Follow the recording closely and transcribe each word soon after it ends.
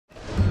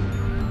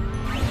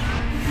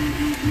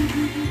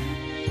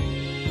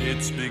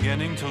It's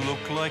beginning to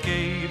look like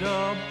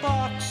Ada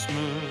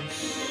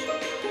Boxmas.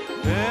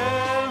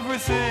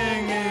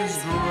 Everything is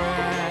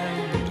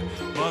grand,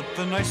 but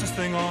the nicest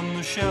thing on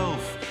the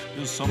shelf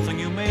is something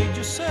you made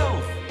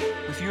yourself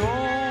with your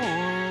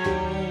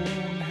own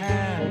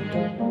hand.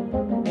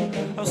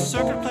 A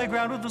circuit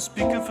playground with a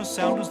speaker for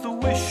sound is the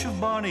wish of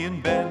Bonnie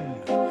and Ben.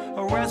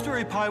 A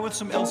Raspberry Pi with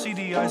some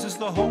LCD eyes is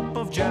the hope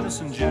of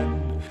Janice and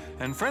Jen.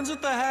 And friends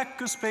at the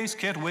Hackerspace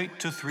can't wait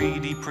to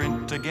 3D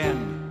print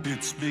again.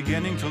 It's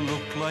beginning to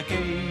look like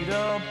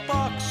Ada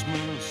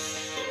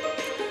Boxmas.